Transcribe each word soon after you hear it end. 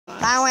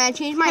By the way, I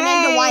changed my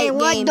name to White Games.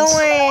 What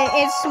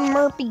doing? It's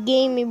Murphy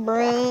Gaming,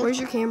 bro. Where's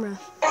your camera?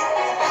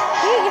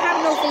 You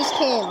have no face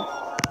cam.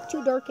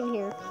 Too dark in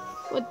here.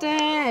 What the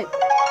heck?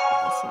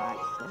 It's not,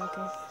 but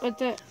okay. What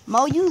the?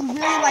 Mo, you really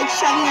like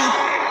shoving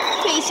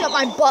your face up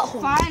my butthole.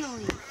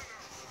 Finally.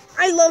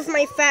 I love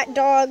my fat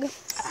dog.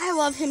 I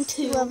love him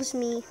too. He loves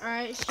me.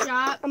 Alright,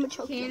 shot. I'm gonna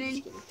choke cannon.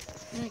 him.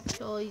 I'm gonna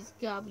kill these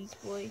gobbies,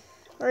 boy.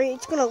 Alright,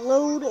 it's gonna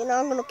load, and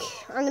I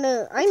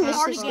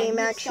miss this game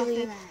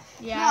actually.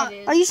 Yeah, it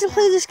is. I used to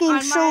play this game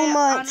On so my-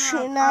 much,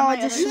 on and now my I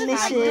just other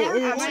miss tablet-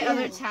 it. On my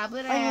other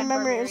tablet, I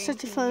remember it was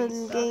such a fun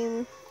Barbarian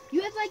game.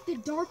 You had like the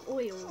dark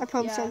oil. I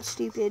probably Yeah. sound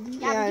stupid. Yeah,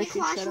 Yeah, I but get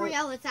should Clash shut up.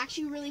 Royale. It's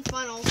actually really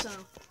fun also.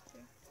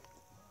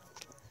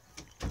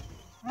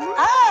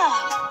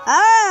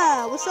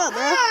 What's up,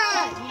 bro?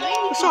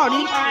 What's up,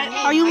 dude?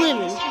 How you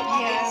living?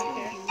 Yeah,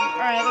 okay.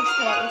 Alright, let's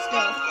go, let's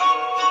go.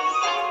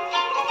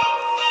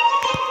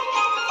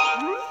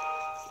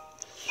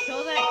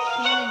 Show that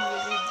cannon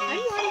wizard,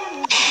 dude.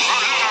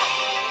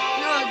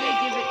 No, they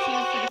give it to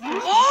you for the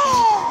first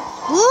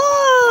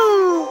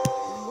Woo!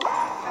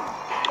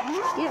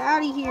 Get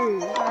out of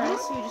here. Alright,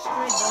 so we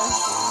destroyed those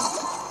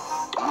dudes.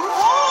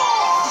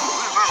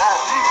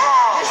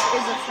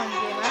 This is a fun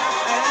game.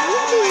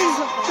 There's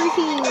a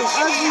freaking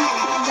ugly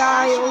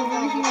guy over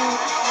here.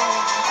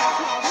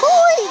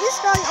 Boy, this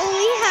guy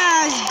only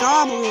has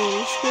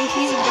goblins.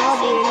 He's a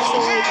goblin, so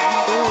like,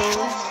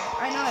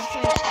 I know, I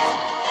played.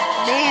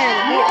 man,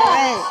 get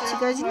wrecked. You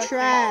guys are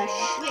trash.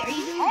 Wait, are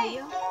you doing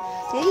video?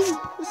 Hey,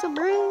 what's up,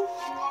 bro?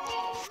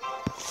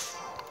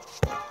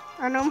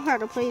 I know how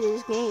to play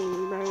this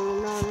game, bro.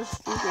 I'm not a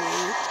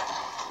stupid.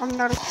 I'm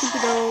not a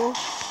stupido.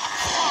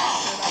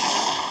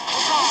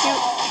 Yep.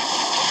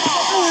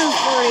 I'm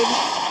afraid.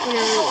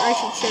 Whatever, I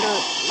should shut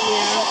up.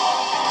 Yeah.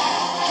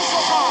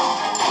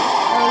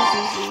 That was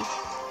easy.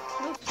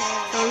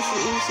 That was the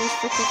easiest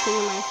freaking thing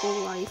in my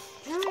whole life.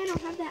 No, I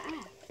don't have that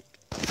app.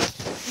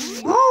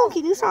 Oh,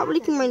 can you stop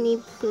licking my knee,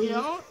 please? You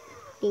don't?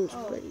 Thanks,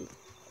 buddy.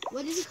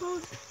 What is it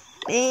called?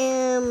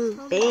 Bam,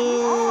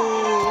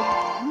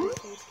 bam.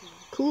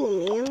 Cool,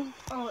 man.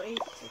 Oh,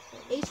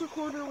 Ace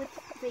recorder with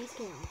face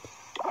cam.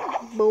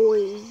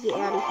 Boy, get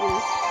out of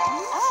here.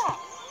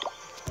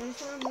 I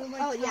just want to move my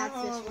Oh yeah, it's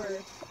camera this over.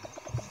 word.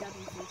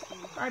 W face cam.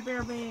 Alright,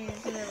 bear bears,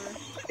 whatever.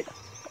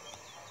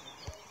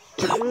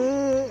 I'm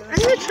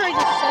gonna try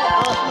to set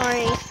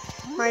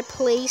up my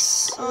place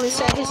in this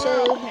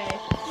episode. Okay.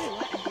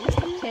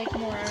 Take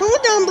more.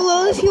 Comment down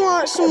below if you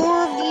want some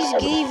more of these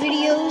gay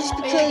videos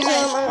because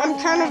I'm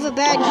kind of a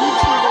bad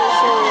YouTuber,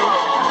 so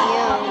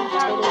yeah,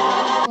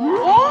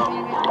 totally.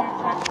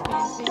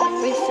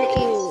 My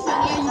freaking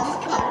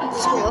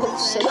 12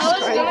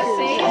 subscribers.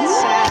 It's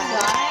sad.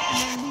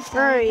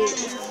 Alright.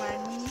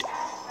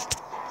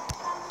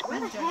 Where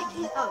the heck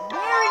is? Oh,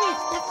 there it is.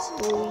 That's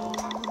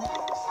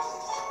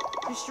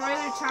Destroy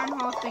their town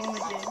hall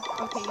thingamajig.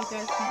 Okay, you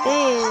guys can.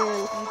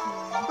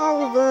 Damn. All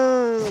of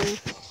them.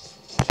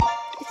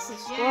 It's a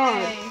squad.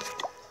 Yay.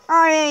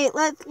 Alright,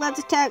 let's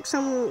attack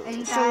some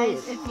And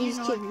guys, if you these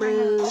know kid what kind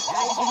bros. of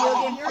video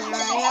game player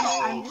I am,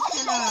 I'm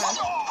just gonna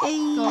Hey.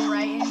 go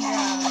right into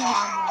online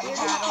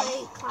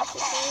battle.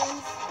 classic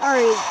games.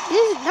 Alright,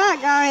 that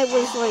guy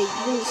was like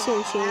didn't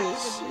stand a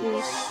chance. He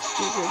was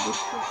stupid.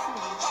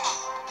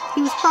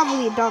 He was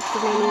probably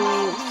adopted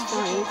anyway. It's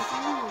fine.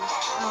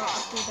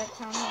 Upgrade that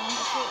town hall.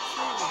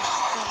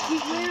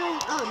 He's wearing.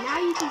 Oh, now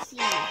you can see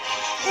him.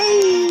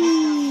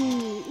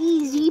 Hey,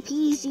 easy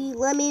peasy,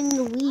 lemon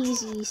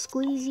wheezy,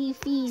 squeezy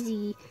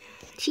feezy,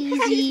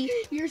 cheesy,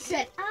 You're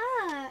set.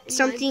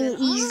 something Mine's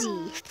been,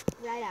 easy.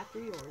 Right after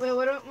yours. Wait,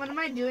 what am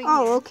I doing?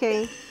 Oh, here?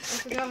 okay. I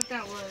forgot what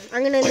that was.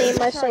 I'm gonna name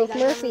myself that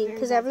Murphy was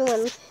because very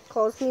everyone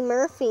calls me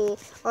Murphy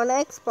on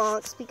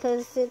Xbox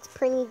because it's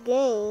pretty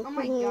gay. Oh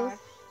my god.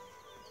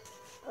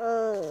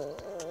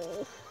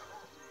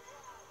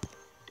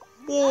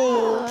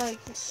 Yay.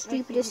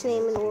 Stupidest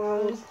name in the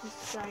world.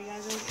 Sorry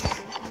guys,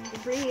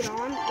 Bring it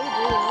on.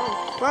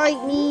 Yeah,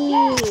 Fight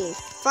me!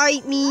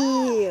 Fight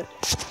me!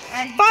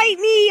 Fight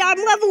me! I'm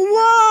level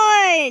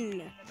 1! in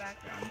the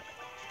background.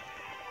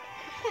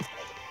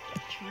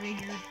 Triggered. bring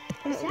it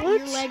on. Is that What?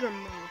 your leg or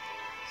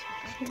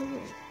no?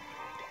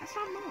 That's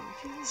not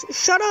mine.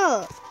 Shut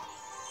up!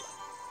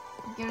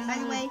 Get By the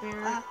another way,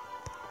 bear.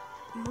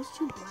 Mo's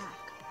too black.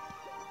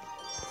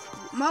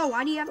 Mo,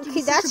 why do you have to Okay,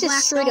 be that's such a black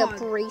just straight dog? up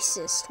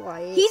racist,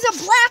 Wyatt. He's a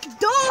black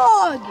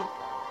dog!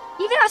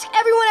 He even asked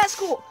everyone at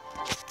school.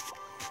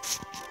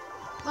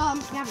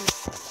 Gavin,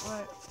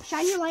 What?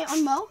 shine your light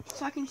on Mo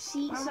so I can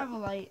see. I don't have a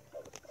light.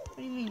 What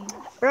do you mean?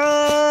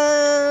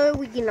 Bro,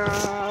 we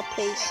cannot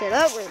play shit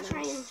up right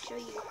Try now. and show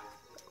you.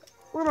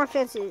 Where are my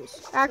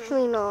fences?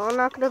 Actually, no, I'm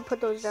not gonna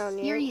put those down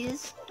Here yet. he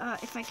is.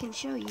 If I can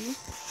show you.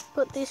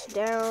 Put this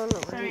down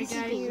Sorry right guys,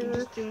 I'm here.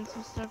 just doing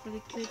some stuff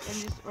really quick.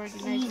 I'm just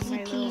organizing Easy my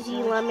little peasy,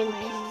 village lemon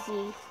place.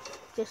 peasy.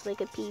 Just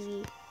like a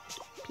PV.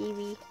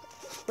 PV.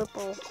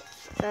 Football.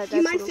 Do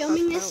you mind what I'm filming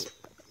talking this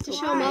to about.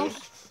 show Mo?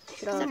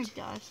 Shut Oh up. my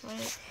gosh,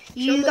 what?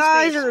 You Mo's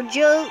guys face. are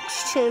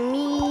jokes to Can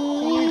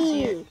you see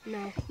me. it?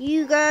 No.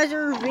 You guys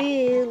are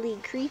really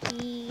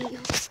creepy.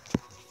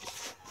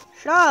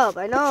 Shut up.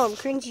 I know, I'm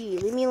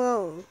cringy. Leave me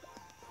alone.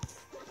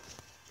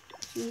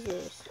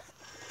 Jesus.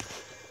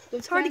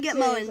 It's hard to get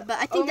Moen, but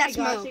I think that's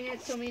Mo. He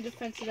had so many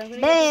defenses. I'm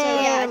gonna Bam.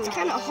 So yeah, it's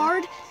kind of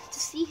hard to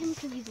see him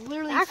because he's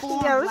literally Actually,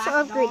 full yeah, on let's black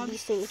upgrade dog.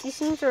 these things. These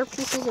things are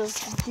pieces of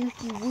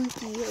dookie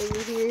wookie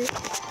over here.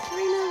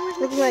 I know, where's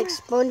Looking my like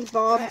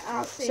SpongeBob.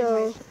 I'll save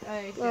So,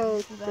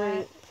 oh, for great.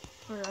 that.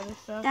 For other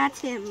stuff. That's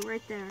him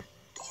right there.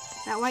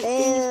 That white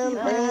Bam, thing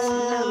bam, is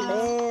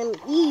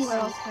bam. Easy. What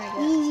else can I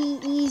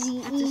get? Easy,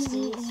 That's a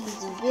easy, snake.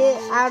 easy.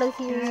 Get out of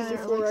here Yeah,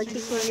 before I they're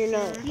kick you in your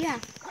nut. Yeah.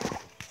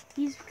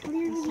 He's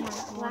clearly Smart a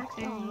black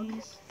dog.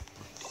 things.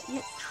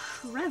 Yet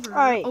Trevor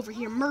Alright. over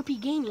here, Murpy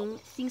Gaming,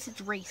 thinks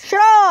it's racist. Shut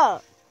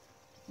up!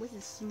 With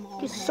his small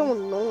It's head. so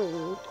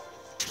annoying.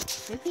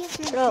 Maybe it's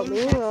Shut up, same leave me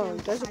exact alone.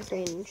 same Does it size.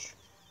 cringe?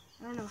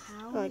 I don't know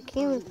how. Oh, I can't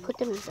even put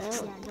them Yeah,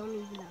 down. I don't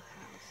even know how.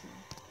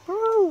 Bro,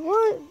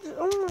 what?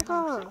 Oh my So.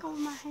 god. Sick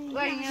on my head.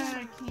 Wait, you got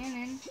another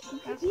cannon.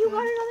 That's You good.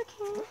 got another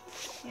cannon?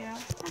 Yeah.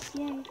 That's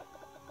yay.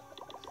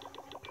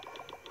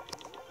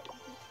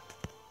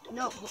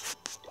 No,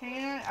 Can you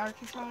get an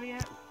archer power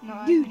yet? No, I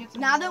can dude, get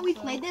some now that we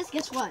more, played this,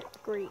 guess what?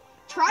 Great.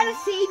 Try to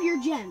save your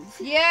gems.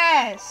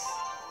 Yes!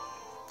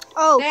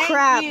 Oh Thank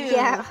crap, you.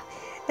 yeah.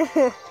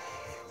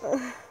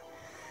 What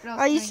else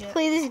I can used to get?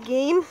 play this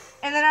game,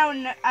 And then I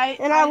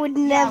would yeah,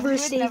 never we would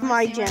save never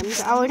my save our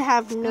gems. I would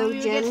have And no we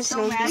would get gems, and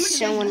it would mad be because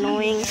so we didn't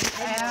annoying. have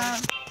I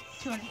have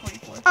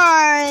 244.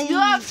 You I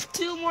have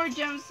 2 more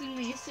gems than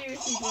me,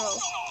 seriously, bro.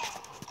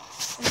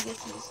 Let me get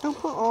this. don't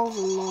put all of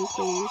them on,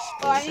 please.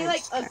 Oh, I need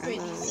That's like upgrade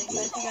kinda these things.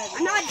 good. I forgot.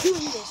 I'm not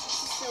doing this.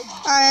 This is so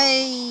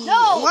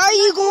No! Why are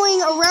you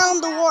going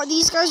around the wall?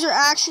 These guys are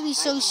actually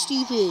so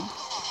stupid.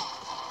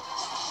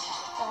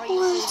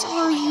 What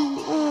are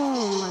you?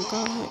 Oh my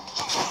god.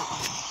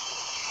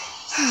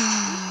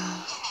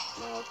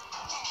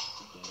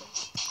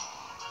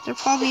 They're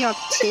probably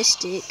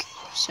autistic,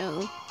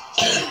 so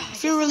I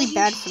feel really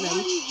bad for them.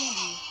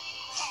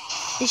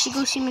 They should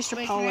go see Mr.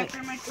 Wait, can I Pollock.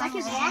 turn my Like,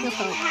 as long as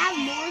you have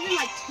more than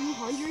like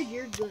 200,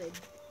 you're good.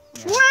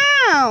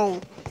 Wow!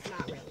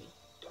 Not really.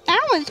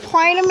 That was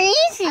quite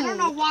amazing! I don't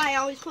know why I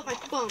always put my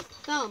thumb.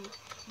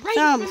 Right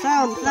Thumb, in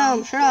thumb, front thumb,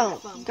 of shut my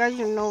up. thumb. You guys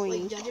are annoying.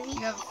 Wait, judging me? You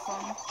have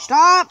fun.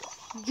 Stop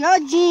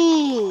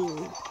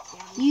judging!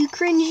 You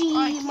cringy Oh,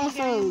 I can't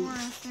get any more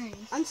mofos.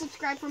 things.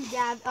 Unsubscribe from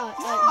Dad.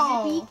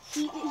 No.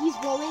 Zippy. He's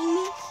bullying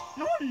me.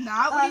 No, I'm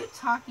not. What are you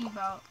talking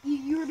about?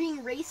 You were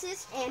being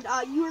racist, and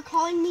you were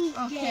calling me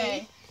Okay.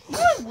 gay. No,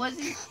 it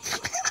wasn't.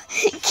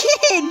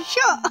 Kid,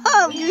 shut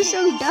up! You're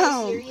so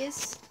dumb.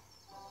 Serious.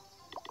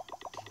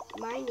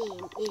 My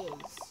name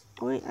is.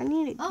 Wait, I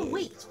need a Oh kid.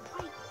 wait, it's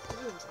white.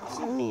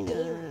 I need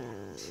a.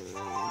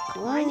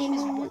 My name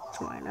is what?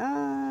 Why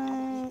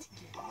not?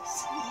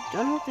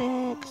 Done with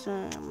it, 'cause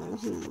I'm a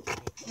hoot.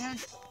 Yeah,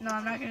 no,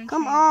 I'm not gonna.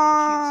 Come change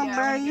on, your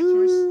bro, yeah, I wanna get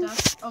you- some more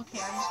stuff. Okay,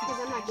 I'm just Because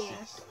gonna. I'm not finish gay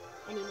this.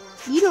 anymore.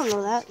 You don't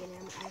know that. Just kidding, I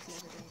was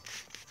never gay.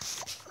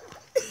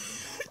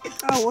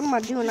 Oh, what am I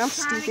doing? I'm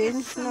Trying to get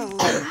stupid. some No.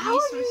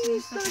 resources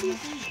and stuff in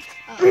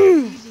there.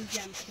 Using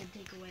gems can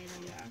take away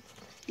them.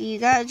 You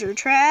guys are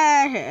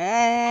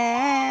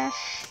trash.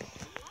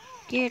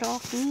 Get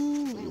off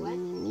me. Wait, what?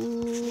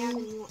 Yeah,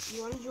 then you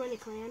want to join a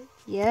clan?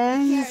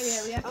 Yeah,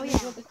 Yes. we have to Oh,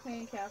 build yeah. the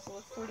clan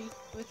castle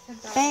with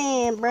 10,000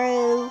 Bam,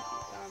 bro.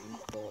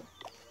 gold.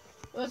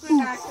 What's my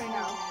max right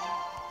now?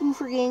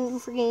 Oofer gang,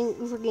 oofer gang,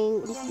 oofer gang,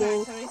 What's my oofer max?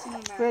 gang. How many single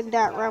max? Red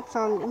dot raps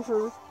on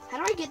oofer, How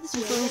do I get this?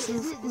 oofer, Isn't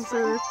it oofer, this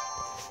oofer. button?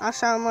 I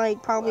sound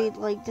like probably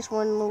like this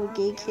one little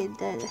gay kid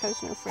that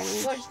has no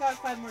friends. Well, I just got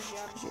 5 more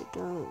gems. I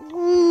don't.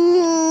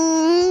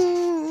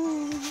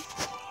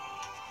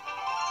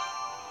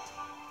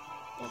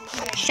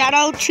 Shout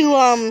out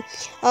to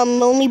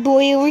lonely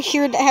boy over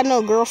here that had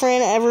no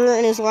girlfriend ever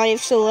in his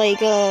life. So like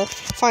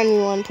find me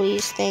one,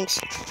 please. Thanks.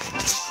 Wait, I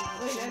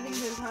think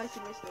there's probably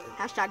some mystery.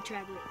 Hashtag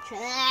Trevor.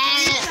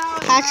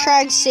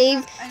 Hashtag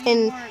save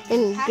and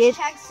get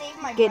Hashtag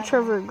save my get brother.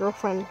 Trevor a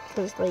girlfriend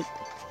because like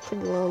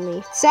pretty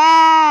lonely.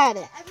 Sad.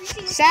 Every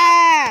single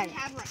Sad. we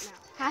have right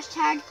now.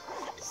 Hashtag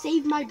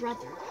save my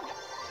brother.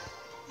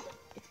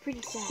 It's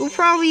pretty sad. We'll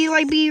probably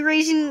like be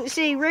raise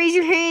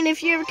your hand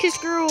if you ever kiss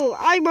a girl.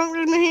 I won't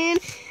raise my hand,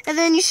 and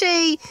then you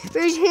say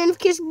raise your hand if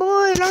you kiss a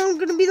boy, and I'm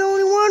gonna be the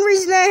only one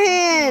raising that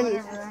hand.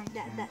 Whatever.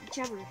 That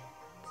Trevor.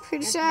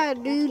 Pretty sad,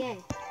 That's dude. gay.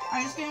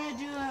 I'm just gonna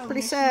do a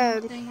Pretty mission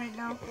sad. thing right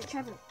now.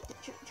 Trevor.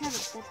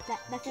 That's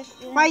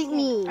Fight gay.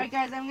 me. Alright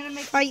guys, I'm gonna make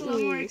this Fight a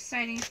little more me.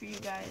 exciting for you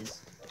guys.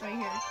 Right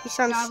here. You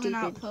sound Goblin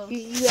stupid. outpost.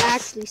 You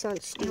actually sound I'm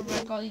gonna stupid.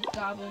 break all these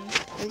goblins.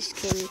 I'm just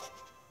kidding.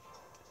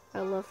 I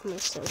love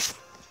myself.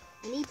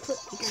 I need to put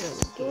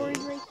Exactly. storage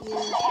right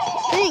here.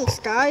 Thanks,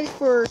 guys,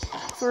 for.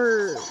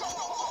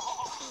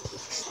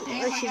 Damn, I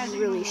my should guys are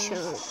really gonna shut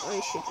lose. up. I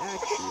should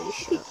actually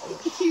shut up.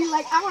 You're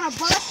like, I want to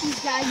bust these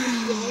guys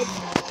instead.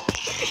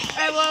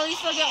 Alright, well at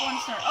least I'll get 1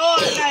 star. Oh,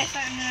 guys,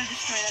 I'm gonna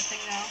destroy that thing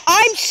now.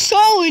 I'm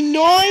so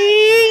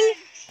annoying.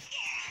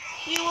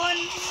 You won,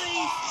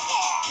 please.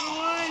 You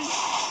won.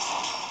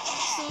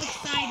 So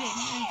excited. I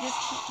just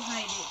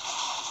hide it.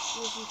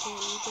 Yes, you can.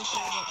 You can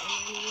try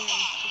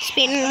it.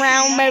 Spinning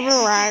round, baby,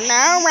 round,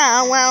 round,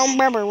 round,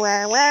 baby,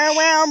 round, round,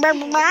 round, baby,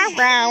 round,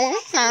 round,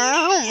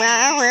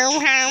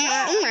 round.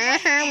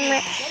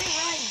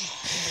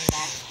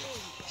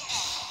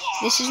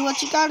 This is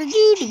what you gotta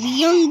do to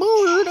be on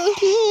board.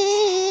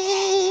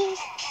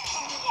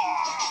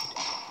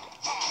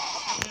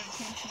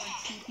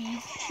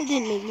 It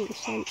didn't make any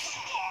sense.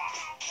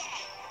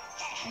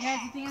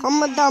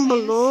 Comment down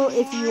below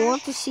if you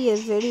want to see a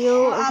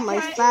video of my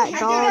fat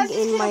dog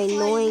and my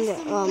annoying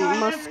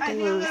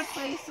muscular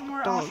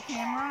dog.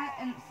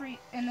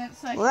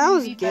 Well, that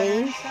was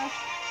gay.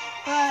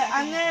 But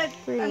I'm gonna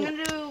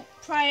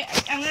try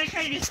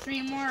to do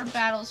 3 more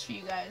battles for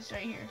you guys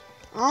right here.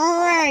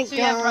 Alright, So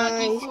you have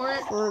Rocky guys, for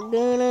it?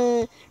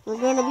 we're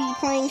gonna be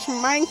playing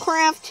some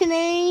Minecraft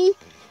today,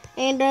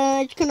 and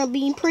it's gonna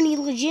be pretty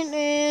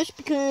legitness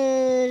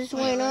because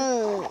why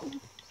not?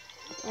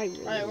 I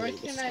really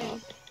need to stop.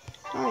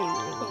 I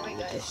really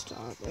need to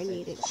stop. I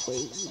need to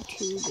quit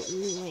YouTube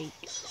and like.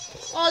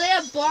 Oh, they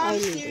have bombs. I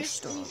need to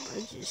Seriously? stop. I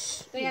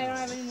just. They don't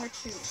have any more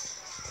tubes.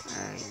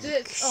 They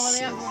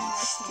have one more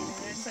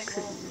cannon. It's like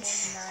level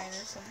 49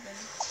 or something.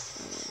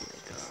 Oh my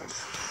god.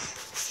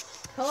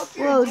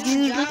 Whoa,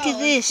 dude, look at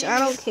this. I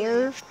don't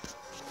care.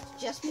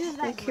 Just because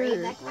that grade.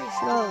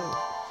 No.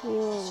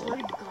 Swear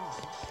to God.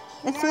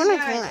 That's one of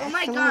guys. them. Oh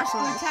my gosh, go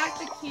attack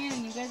the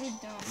cannon. You guys are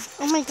dumb.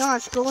 Oh my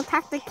gosh, go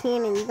attack the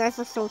cannon. You guys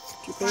are so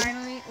stupid.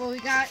 Finally, well, we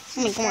got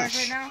 2 stars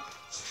right now.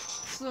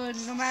 So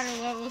no matter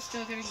what, we're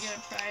still gonna get a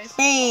prize.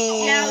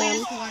 Bam! Yeah, we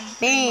just won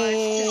pretty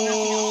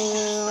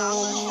much.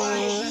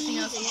 Nothing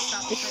else can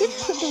stop us. I should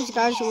put those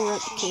guys over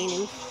at the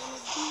cannon.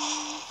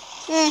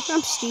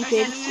 I'm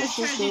stupid. Let's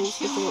just go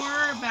with it.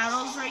 More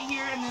battles right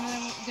here, and then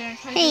I'm gonna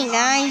try to Hey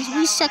guys,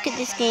 we suck at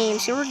this game,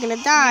 so we're gonna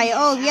die.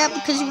 Oh, yeah,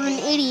 because we're an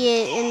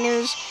idiot, and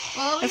there's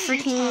a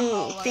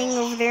freaking thing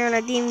over there, and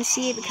I didn't even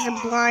see it because I'm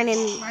blind, and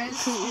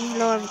even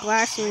though I have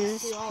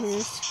glasses,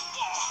 because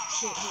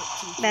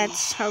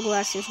that's how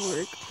glasses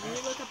work.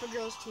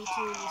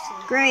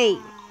 Great,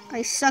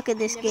 I suck at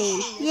this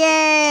game.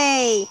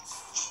 Yay!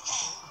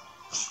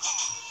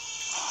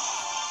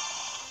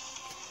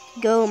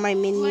 Go, my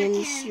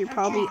minions. You're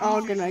probably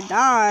all gonna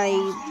die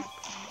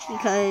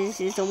because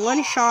it's a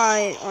one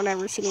shot on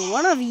every single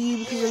one of you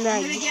because of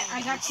that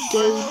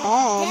gay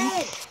bomb.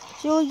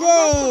 So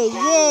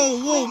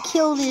yay,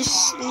 kill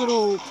this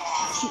little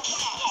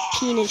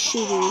penis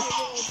shooter.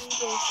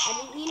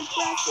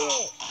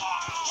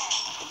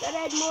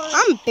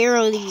 I'm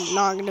barely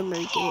not gonna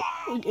make it.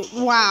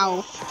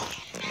 Wow.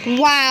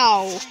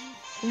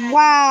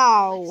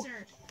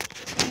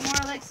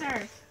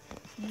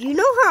 You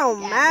know how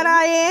mad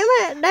I am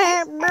at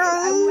that, bro?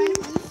 I went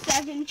with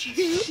 7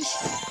 troops.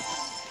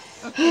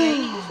 Okay,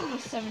 you just went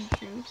with 7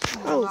 troops.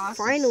 Oh,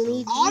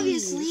 finally.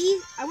 Obviously,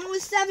 I went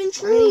with 7 I'm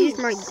troops. gonna use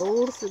my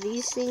gold for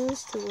these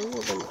things to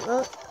level them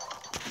up.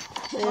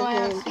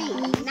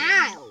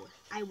 Now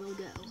I will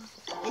go.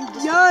 And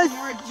Yes!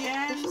 More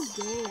gems.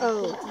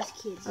 Oh,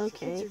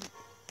 okay.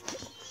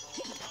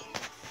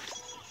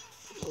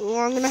 Well,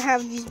 I'm gonna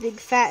have these big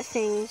fat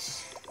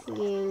things.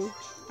 Yeah,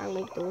 I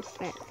like those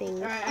fat things.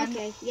 Alright,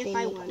 okay, yep,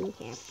 I won.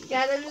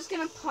 Guys, I'm just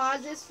gonna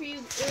pause this for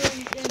you.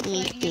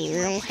 Make me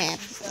real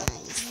happy,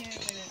 guys.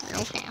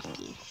 Real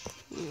happy.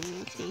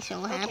 Stay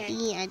so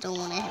happy. I don't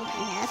want to have to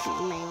be happy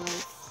in my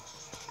life.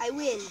 I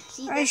win.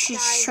 See, I should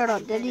shut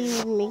up. That didn't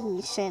even make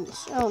any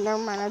sense. Oh, never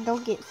mind. I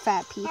don't get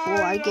fat people.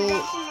 I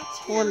get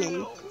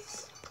women.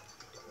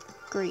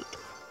 Great.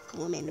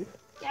 Women.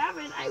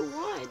 Gavin, I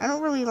won. I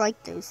don't really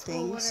like those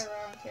things. Whatever,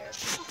 I don't care.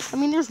 I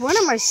mean, there's one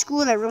in my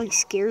school that really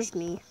scares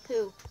me.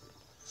 Who?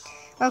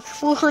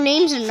 Well, her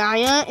name's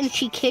Anaya, and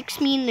she kicks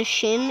me in the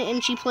shin,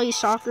 and she plays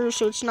soccer,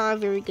 so it's not a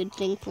very good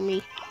thing for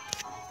me.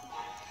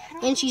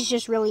 And she's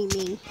just really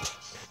mean.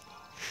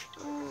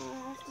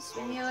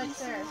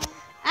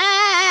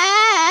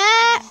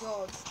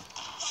 Gold.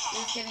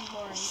 It's getting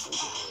boring.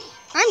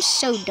 I'm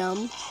so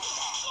dumb.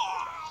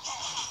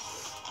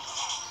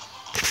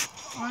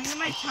 I'm gonna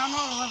my channel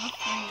level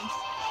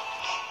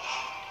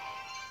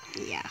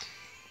 3. Yeah.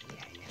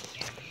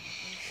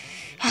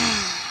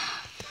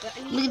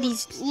 Look at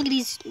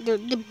these, they're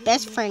the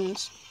best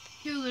friends.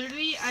 Dude,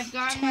 literally, I've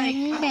gotten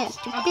Turn like back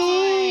to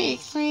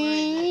best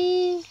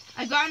friends.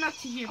 I've gotten up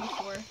to here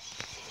before.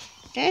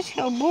 That's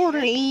how bored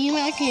I am.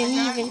 I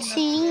can't even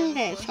sing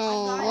that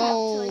song.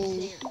 Whoa.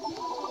 Wait, no,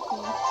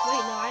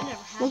 I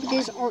never had. Look at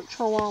this art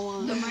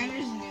chihuahua. The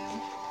miner's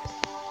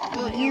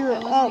new. Gear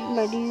up,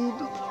 my dude.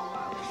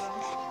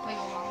 Like a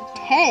long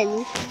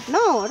time. 10?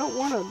 No, I don't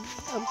want to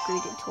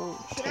upgrade it to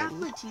Should I 10.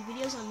 put 2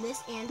 videos on this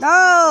and?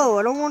 No,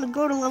 I don't want to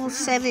go to level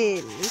 7.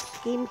 This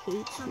game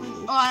hates me.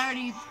 Oh, I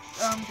already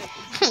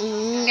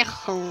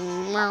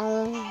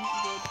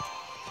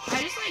I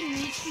just like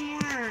need some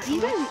more.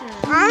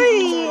 I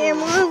am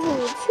level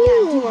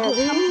 2.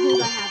 How many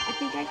gold I have? I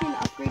think I can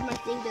upgrade my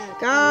thing to.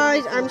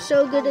 Guys, I'm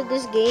so good at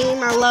this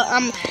game.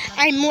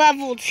 I'm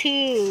level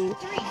 2.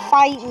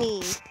 Fight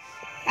me.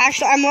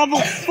 Actually, I'm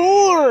level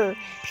 4.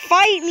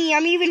 Fight me.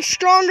 I'm even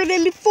stronger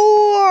than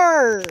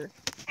before.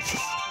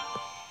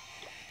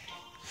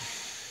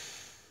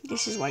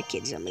 This is why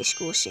kids at my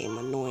school say I'm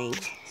annoying.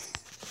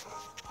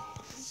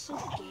 So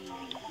gay.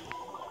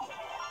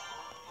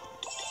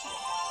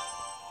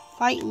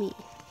 Fight me.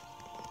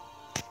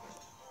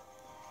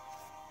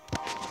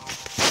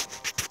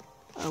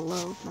 I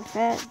love my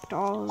fat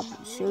dog,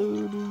 so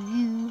do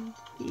you.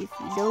 If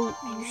you don't,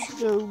 you should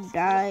go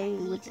die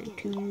with a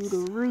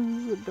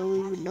toot-a-roo. I don't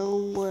even know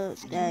what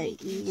that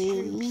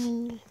even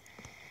means.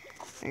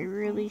 I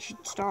really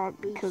should stop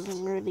because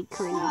I'm really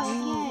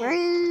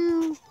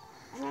cringy.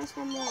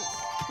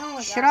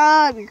 Shut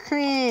up, you're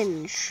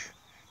cringe.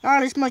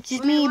 Not as much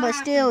as me, but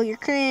still, you're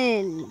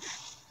cringe.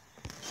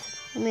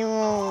 Leave me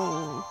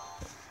alone.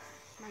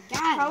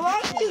 How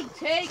long did you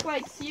take?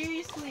 Like,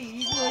 seriously?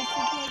 You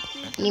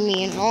like Leave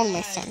me alone,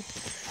 my son.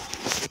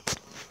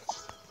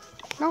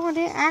 No, I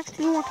didn't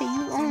actually want to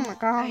use. Oh my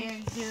god.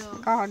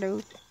 God,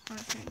 dude.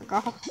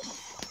 God.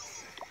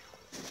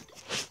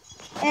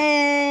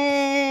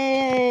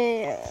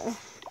 Hey,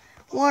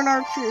 one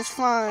archer is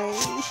fine.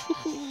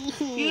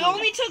 You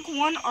only took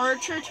one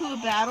archer to a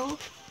battle?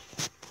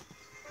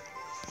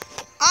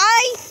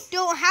 I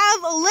don't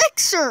have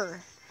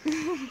elixir.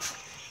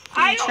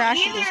 I don't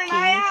either, and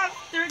I have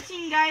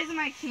 13 guys in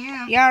my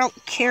camp. Yeah, I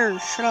don't care.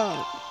 Shut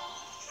up.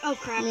 Oh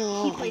crap,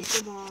 he placed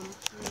the bomb.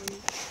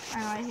 I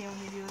know, I hate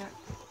when you do that.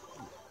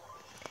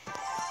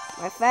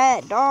 My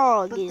fat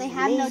dog But is they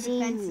have amazing.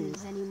 no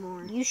defenses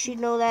anymore. You should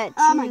know that too,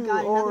 Oh my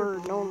God, or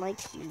no one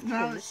likes you.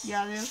 No,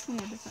 yeah, they have more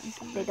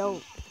defenses. They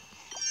don't.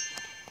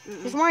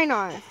 Because why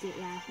not?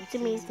 Yeah, It's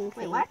amazing Wait,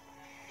 thing. what?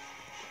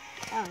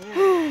 Oh,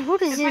 yeah.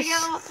 What is If I this?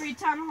 get level 3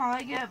 town hall,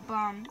 I get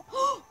bomb.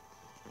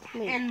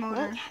 Wait, And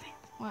motor.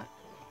 what? What?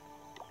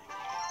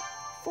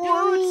 For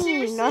Dude, me,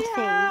 seriously, nothing.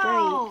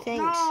 how? Great,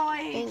 thanks. No, I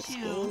hate Thanks,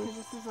 you. game. Because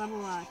this is level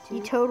 2.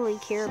 You totally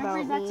care about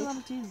Back to me.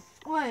 level 2.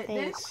 What?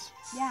 Thanks. This?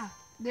 Yeah.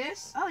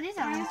 This? Oh, it is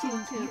level Mine 2.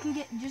 too. You can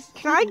get just.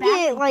 Can I keep get,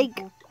 backing like,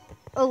 people.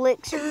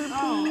 elixir,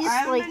 Oh, please? I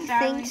haven't Like, been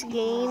battling thanks, people a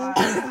game. lot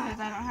because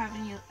I don't have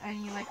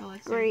any like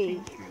elixir. Great.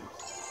 change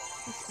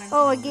troops. Expensive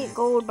Oh, I of get it.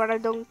 gold, but I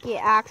don't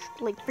get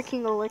like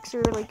freaking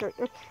elixir, like or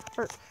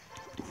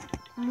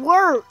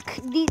work.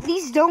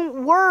 These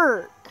don't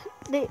work.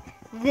 They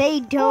Oh, I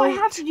don't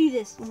have to do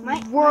this.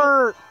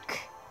 work.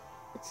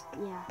 It's,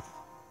 yeah.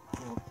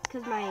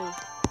 Because my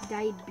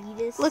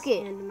diabetes. Look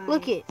it. And my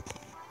Look it.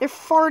 They're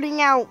farting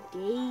out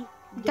Gay.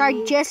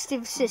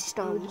 digestive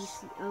systems.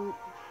 ODC, oh,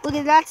 Look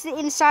at that's the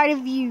inside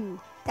of you.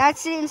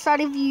 That's the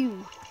inside of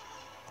you.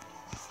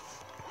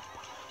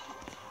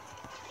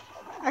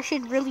 I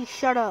should really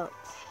shut up.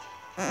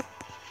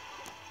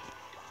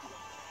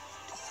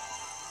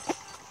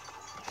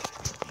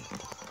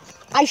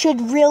 I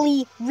should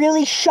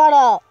really shut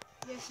up.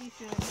 Yes, you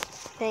should.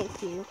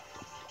 Thank you.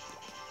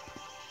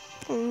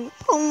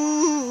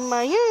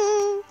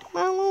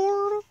 My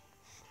lord.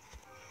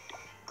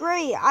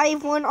 Great, I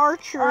have one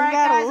archer Alright,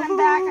 battle. guys, I'm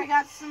back. I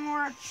got some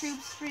more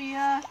troops for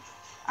ya.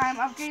 I'm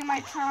upgrading my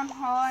town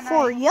hall. And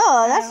For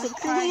ya, that's the I'm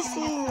coolest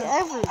trying to thing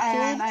ever, kid.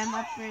 And I'm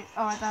upgrading.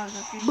 Oh, I thought it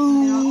was upgrading.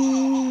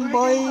 Boom, We're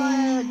gonna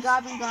go boy. to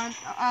Goblin Gun.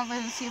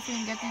 Let's see if we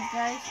can get these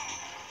guys.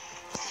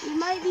 you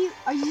might be.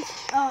 Are you?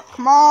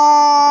 Come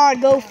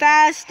on, go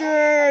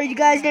faster. You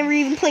guys never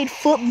even played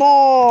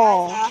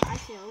football. I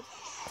failed.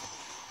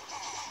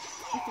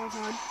 I failed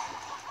hard.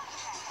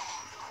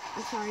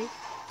 I'm sorry.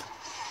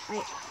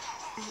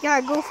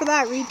 Yeah, go for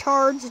that,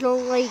 retards.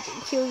 Don't, like,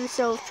 kill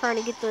yourself trying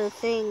to get the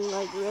thing.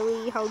 Like,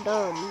 really? How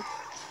dumb.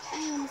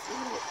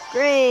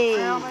 Great.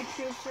 All my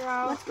troops are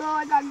out. Let's go.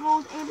 I got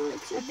gold and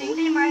elixir. I think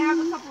they might have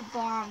a couple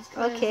bombs.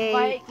 Okay,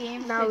 Riot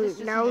Games now said this just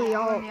we now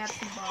all- and they have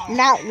some bombs.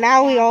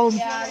 Now we all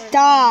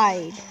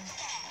died.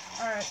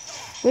 Alright.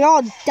 We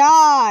all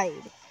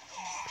died.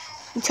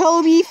 And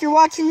Toby, if you're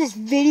watching this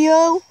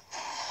video,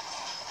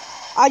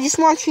 I just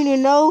want you to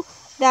know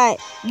that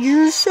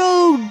you're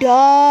so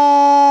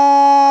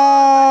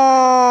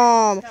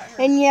dumb.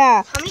 And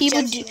yeah,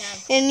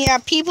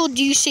 people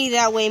do say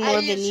that way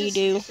more than you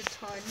do.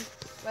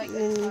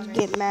 And you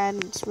get mad,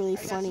 and it's really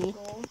funny.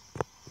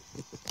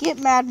 Get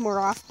mad more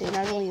often.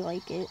 I really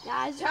like it.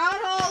 Guys, Town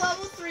Hall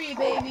level 3,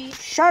 baby.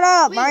 Shut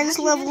up. wait, Mine's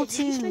how'd you level get it?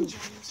 Did you 2. spend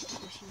gems? Of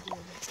course you did.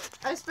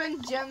 I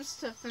spent gems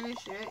to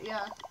finish it,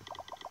 yeah.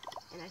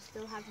 And I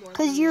still have more.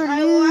 'Cause you're I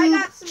noob.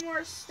 got some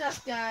more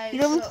stuff, guys. You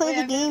don't even play wait,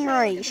 the I'm gonna game try to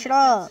right. get the Shut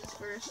up. defenses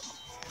first.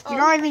 You're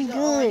not here we even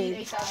go. Oh, I need good.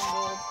 8,000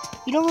 gold.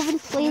 You don't even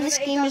play Give this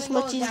me game as 8,000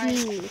 much gold, as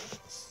guys. me.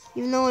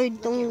 Even though I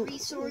don't,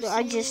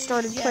 I just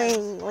started Yes.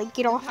 playing. Like,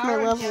 get off my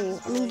Power level.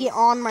 gems, I mean, boys. get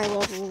on my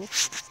level.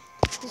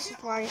 This is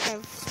why I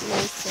have no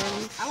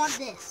friends. I want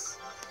this.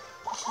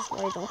 This is why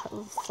I don't have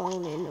a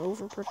phone and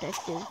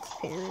overprotective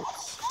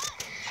parents.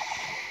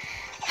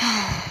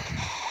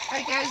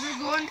 Alright, guys, we're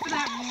going for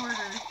that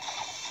mortar.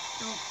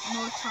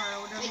 Motar,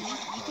 or whatever you want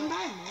to You call can it.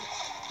 buy more.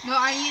 No,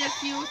 I need a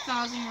few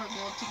thousand more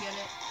gold to get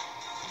it.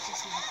 It's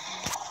just not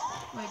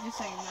fun. Wait, just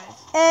a second, guys.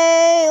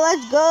 Hey,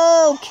 let's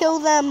go! Kill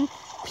them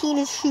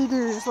penis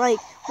shooters. Like,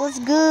 what's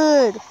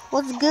good?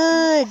 What's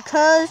good?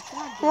 Cuz,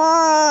 come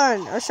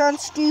on. I sound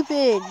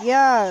stupid.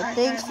 Yeah, Alright,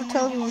 thanks guys, for I'm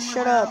telling gonna me do to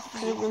one shut more up. round for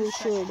Because you. it really Just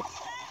a second. should.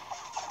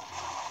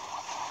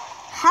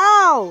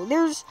 How?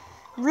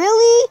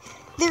 Really?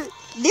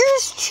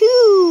 There's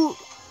two.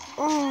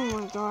 Oh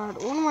my god.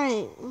 What am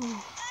I?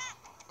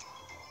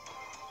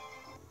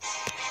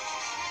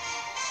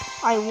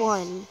 I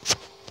won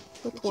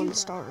with 1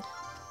 star.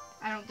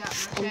 I don't got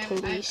much. I'm I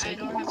totally don't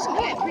shaking have. myself.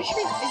 Okay, pretty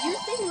sure. Is your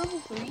thing level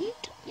 3?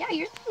 Yeah,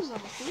 your thing was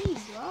level 3,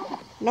 bro.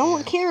 No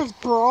one cares,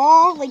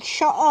 bro. Like,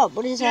 shut up.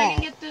 What is Dude, I that?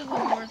 can get the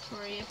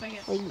laboratory if I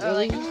get. Like, Or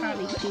like really?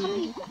 probably. Like,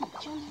 dude.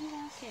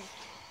 Okay.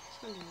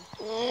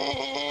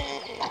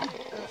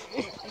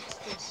 It's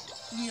this.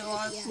 You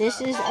lost. Yeah.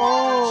 This is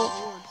all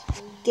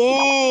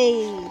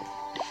gay.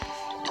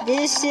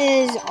 This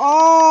is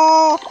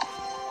all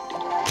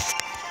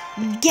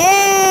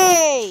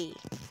gay.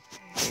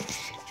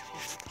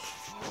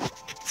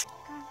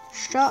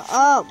 Shut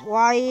up,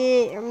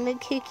 Wyatt. I'm gonna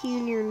kick you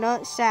in your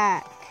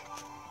nutsack.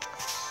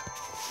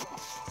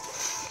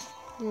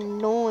 You're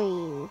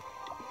annoying.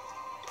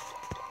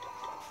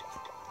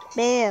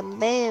 Bam,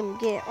 bam,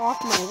 get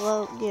off my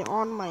level, get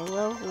on my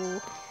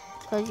level,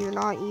 cause you're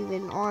not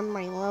even on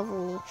my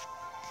level.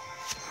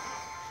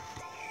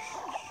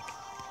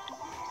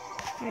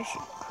 I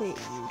should quit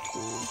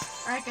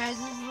YouTube. Alright guys,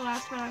 this is the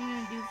last one I'm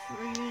gonna do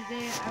for you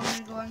today. I'm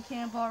gonna go on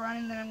cannonball run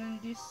and then I'm gonna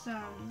do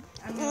some.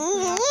 I'm gonna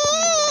play off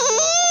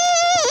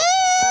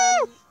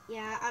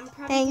Yeah, I'm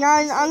probably. Hey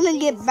guys, I'm gonna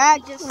get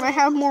back when I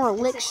have more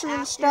elixir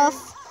and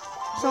stuff.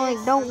 So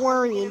like, don't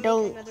worry,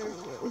 don't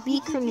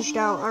be cringed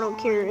out. I don't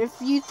care. If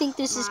you think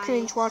this is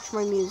cringe, watch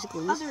my music,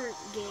 please. Other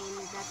game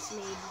that's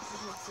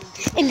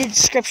made. In the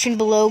description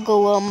below,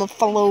 go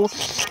follow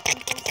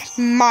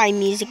my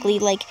Musically.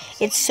 Like,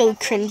 it's so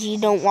cringy.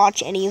 Don't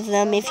watch any of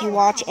them. If you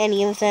watch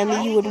any of them,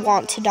 you would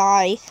want to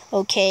die.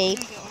 Okay.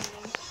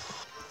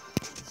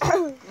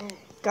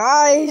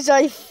 Guys,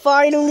 I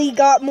finally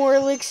got more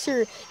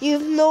elixir. You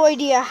have no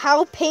idea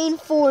how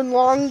painful and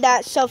long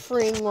that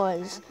suffering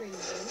was.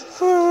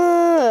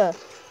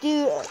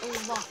 Dude,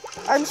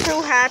 I'm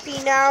so happy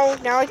now.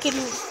 Now I can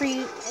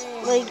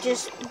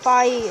just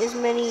buy as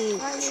many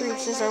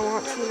troops as I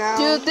want to now.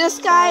 Dude, this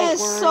guy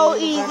is so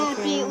easy to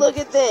beat. Look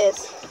at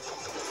this.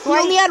 He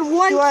only had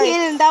one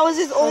cannon. That was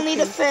his only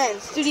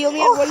defense. Dude, he only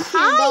had one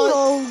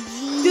cannon.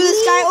 Dude,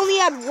 this guy only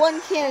had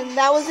one cannon.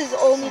 That was his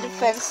only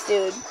defense,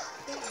 dude.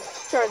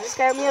 Sure, this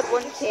guy only had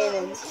one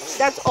cannon.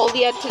 That's all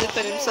he had to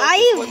defend himself. I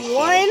have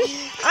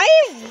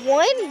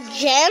one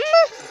gem.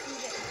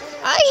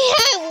 I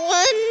have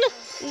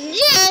one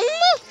gem.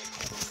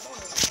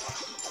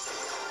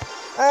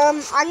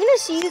 I'm gonna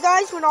see you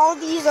guys when all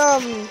these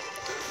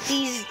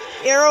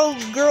arrow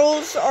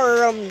girls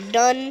are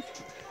done.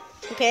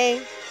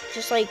 Okay,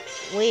 just like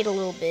wait a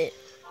little bit.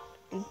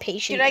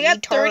 Impatient. Dude, I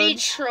got 30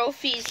 retards.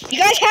 trophies. You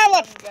guys have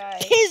a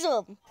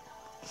kism.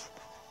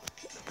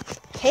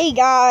 Hey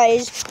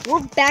guys, we're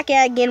back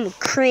at it again with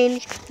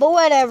cringe, but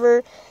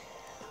whatever.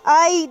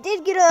 I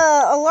did get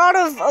a lot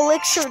of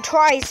elixir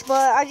twice,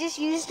 but I just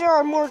used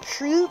our more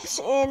troops,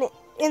 and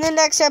in the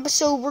next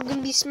episode, we're going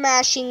to be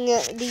smashing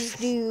these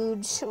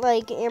dudes.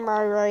 Like, am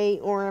I right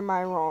or am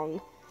I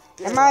wrong?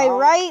 Am I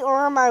right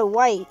or am I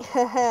white?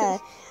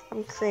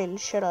 I'm cringe.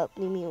 Shut up.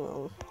 Leave me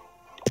alone.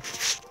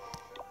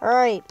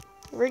 Alright,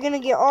 we're going to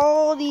get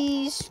all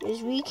these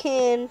as we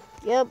can.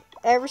 Yep,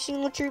 every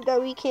single troop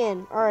that we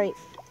can. Alright.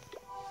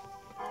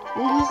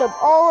 We used up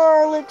all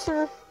our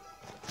elixir.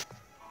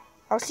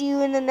 I'll see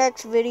you in the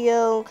next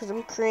video because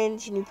I'm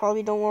cringe and you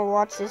probably don't want to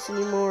watch this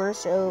anymore.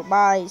 So,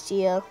 bye.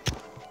 See ya.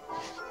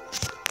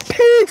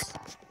 Peace.